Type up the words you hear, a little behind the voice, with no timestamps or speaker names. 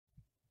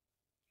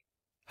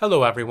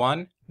Hello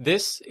everyone,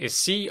 this is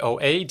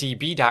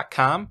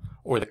coadb.com,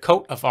 or the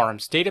Coat of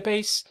Arms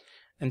database,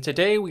 and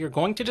today we are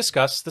going to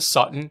discuss the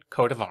Sutton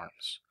coat of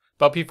arms.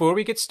 But before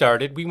we get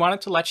started, we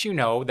wanted to let you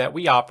know that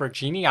we offer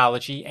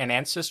genealogy and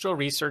ancestral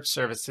research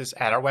services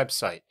at our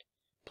website.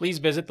 Please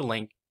visit the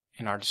link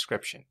in our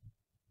description.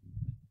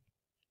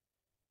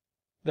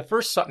 The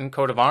first Sutton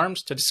coat of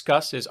arms to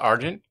discuss is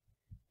Argent,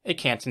 a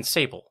canton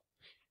sable.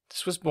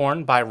 This was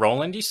borne by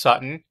Roland de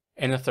Sutton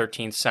in the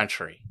 13th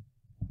century.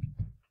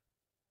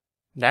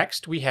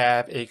 Next, we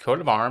have a coat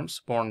of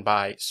arms borne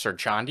by Sir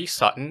John de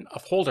Sutton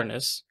of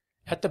Holderness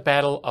at the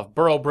Battle of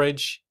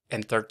Boroughbridge in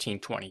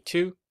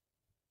 1322.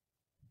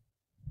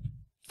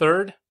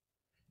 Third,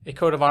 a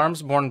coat of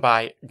arms borne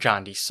by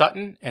John de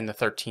Sutton in the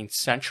 13th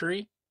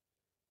century.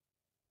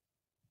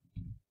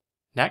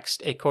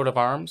 Next, a coat of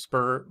arms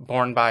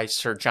borne by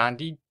Sir John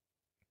de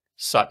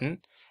Sutton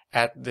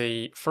at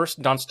the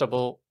first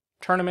Dunstable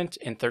tournament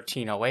in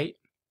 1308.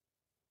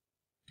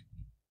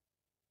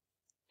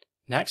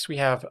 Next, we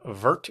have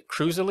Vert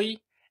crusily,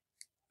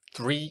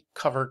 3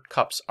 covered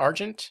cups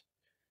argent.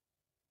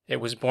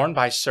 It was borne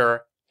by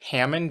Sir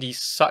Hamond de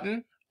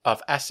Sutton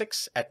of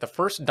Essex at the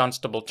first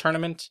Dunstable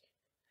tournament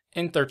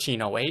in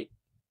 1308.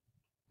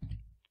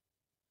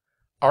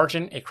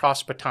 Argent, a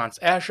cross batons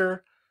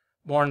Azure,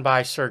 borne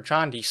by Sir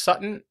John de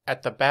Sutton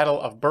at the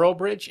Battle of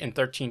Boroughbridge in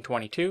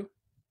 1322.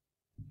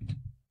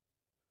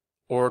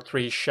 Or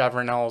 3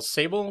 chevronels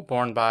sable,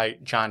 borne by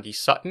John de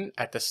Sutton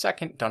at the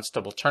second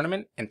Dunstable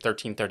tournament in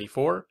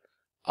 1334,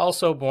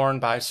 also borne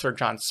by Sir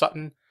John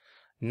Sutton,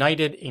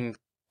 knighted in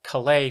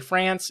Calais,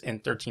 France in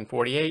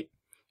 1348,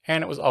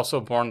 and it was also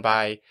borne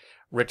by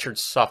Richard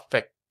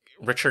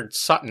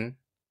Sutton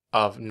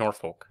of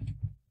Norfolk.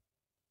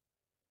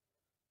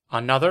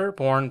 Another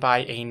borne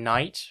by a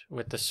knight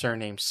with the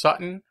surname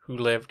Sutton, who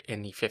lived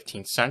in the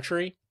 15th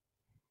century.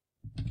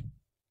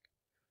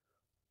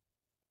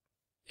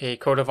 A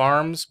coat of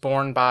arms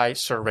borne by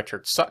Sir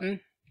Richard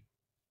Sutton.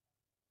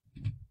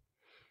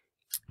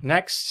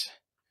 Next,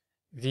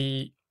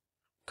 the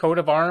coat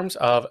of arms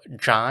of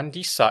John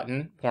de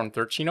Sutton, born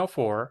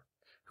 1304,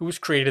 who was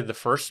created the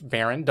first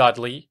Baron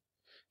Dudley.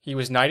 He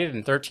was knighted in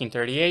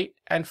 1338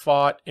 and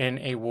fought in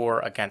a war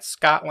against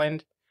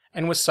Scotland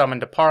and was summoned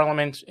to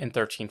Parliament in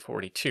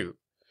 1342.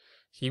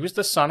 He was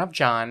the son of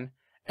John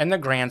and the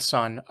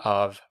grandson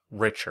of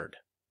Richard.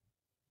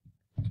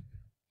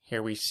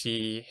 Here we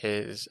see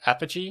his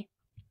effigy,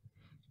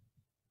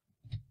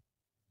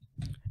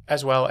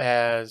 as well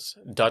as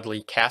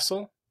Dudley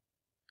Castle.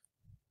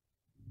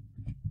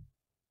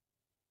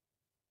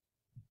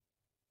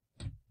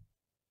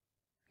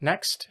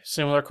 Next,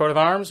 similar coat of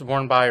arms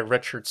borne by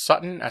Richard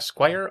Sutton,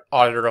 Esquire,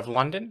 Auditor of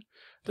London,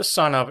 the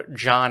son of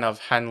John of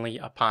Henley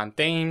upon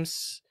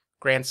Thames,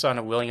 grandson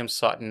of William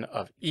Sutton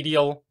of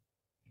Edial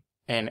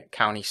in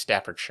County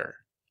Staffordshire.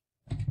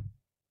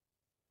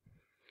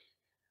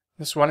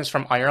 This one is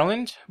from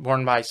Ireland,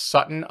 borne by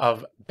Sutton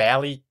of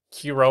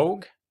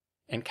Ballykerogue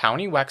in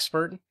County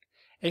Wexford,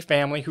 a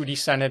family who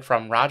descended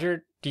from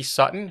Roger de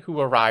Sutton, who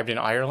arrived in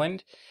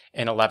Ireland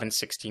in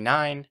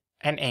 1169,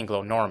 an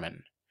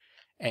Anglo-Norman.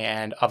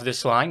 And of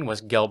this line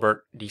was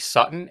Gilbert de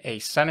Sutton, a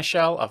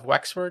seneschal of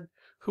Wexford,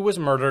 who was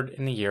murdered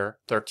in the year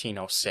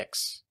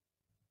 1306.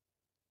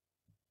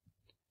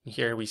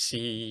 Here we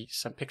see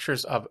some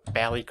pictures of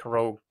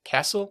Ballykerogue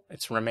Castle,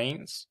 its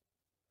remains.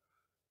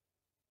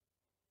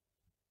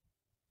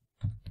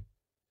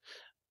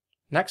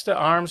 Next to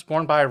arms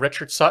borne by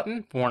Richard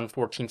Sutton, born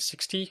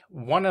 1460,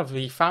 one of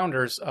the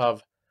founders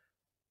of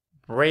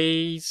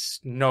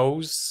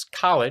Brasenose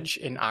College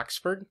in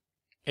Oxford,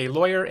 a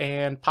lawyer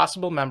and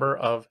possible member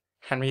of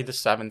Henry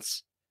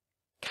VII's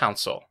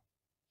council.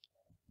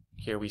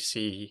 Here we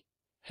see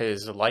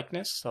his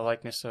likeness, the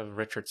likeness of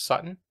Richard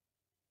Sutton.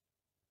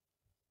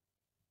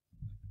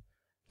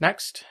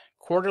 Next,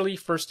 quarterly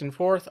first and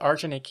fourth,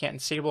 Argent, a canton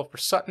sable for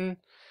Sutton.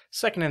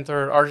 Second and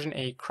third, Argent,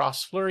 a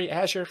cross fleury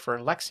Azure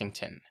for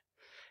Lexington.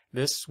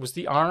 This was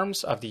the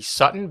arms of the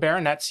Sutton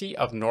baronetcy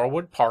of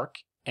Norwood Park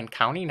in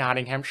County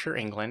Nottinghamshire,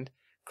 England,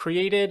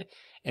 created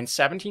in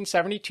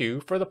 1772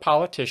 for the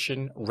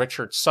politician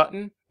Richard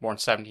Sutton, born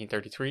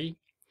 1733.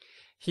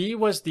 He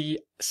was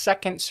the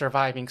second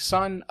surviving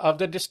son of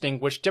the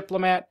distinguished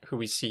diplomat who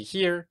we see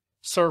here,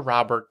 Sir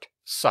Robert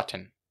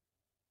Sutton.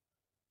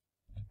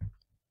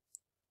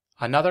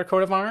 Another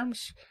coat of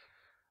arms,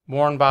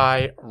 borne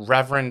by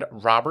Reverend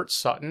Robert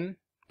Sutton,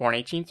 born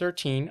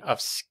 1813, of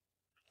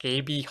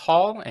Scaby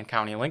Hall in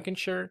County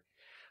Lincolnshire,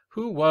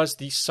 who was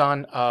the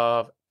son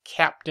of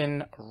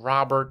Captain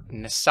Robert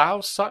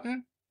Nassau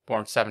Sutton,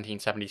 born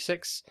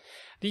 1776,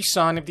 the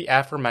son of the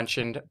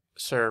aforementioned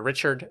Sir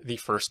Richard I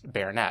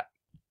Baronet.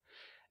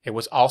 It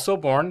was also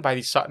borne by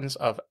the Suttons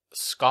of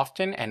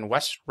Scofton and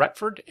West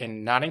Retford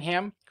in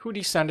Nottingham, who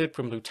descended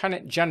from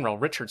Lieutenant General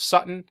Richard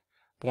Sutton,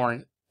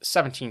 born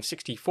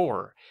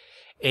 1764,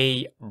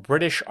 a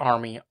British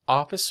Army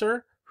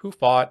officer who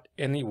fought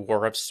in the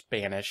War of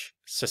Spanish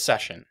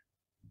Succession.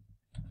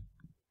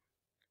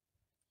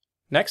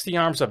 Next, the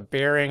arms of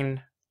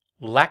Baron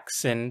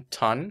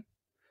Lexington,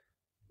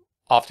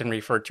 often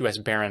referred to as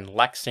Baron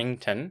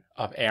Lexington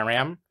of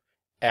Averham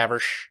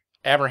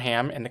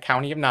in the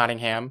county of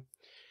Nottingham,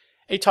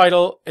 a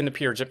title in the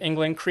Peerage of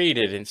England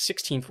created in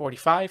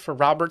 1645 for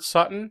Robert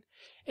Sutton,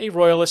 a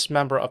royalist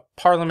member of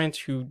Parliament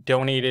who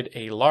donated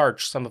a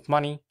large sum of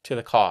money to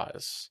the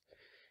cause.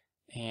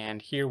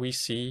 And here we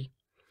see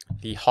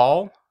the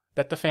hall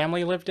that the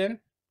family lived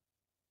in.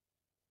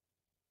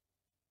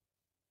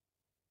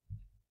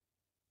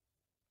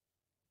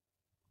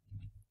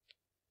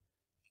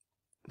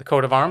 The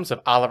coat of arms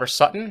of Oliver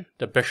Sutton,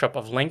 the Bishop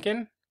of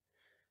Lincoln,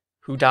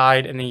 who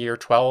died in the year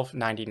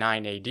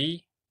 1299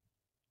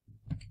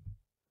 AD.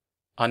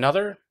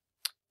 Another,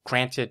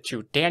 granted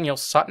to Daniel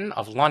Sutton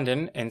of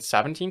London in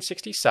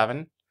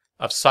 1767,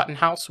 of Sutton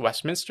House,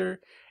 Westminster,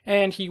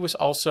 and he was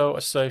also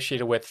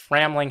associated with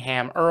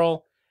Framlingham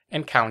Earl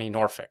in County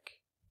Norfolk.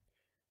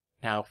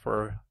 Now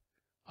for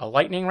a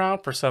lightning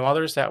round for some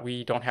others that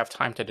we don't have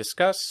time to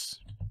discuss.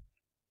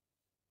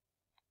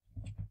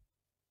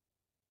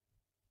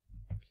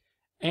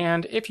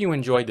 And if you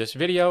enjoyed this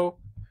video,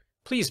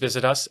 please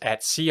visit us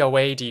at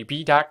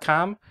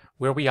coadb.com,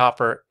 where we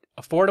offer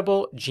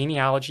affordable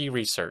genealogy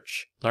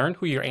research. Learn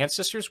who your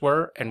ancestors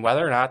were and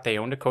whether or not they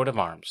owned a coat of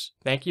arms.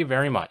 Thank you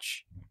very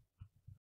much.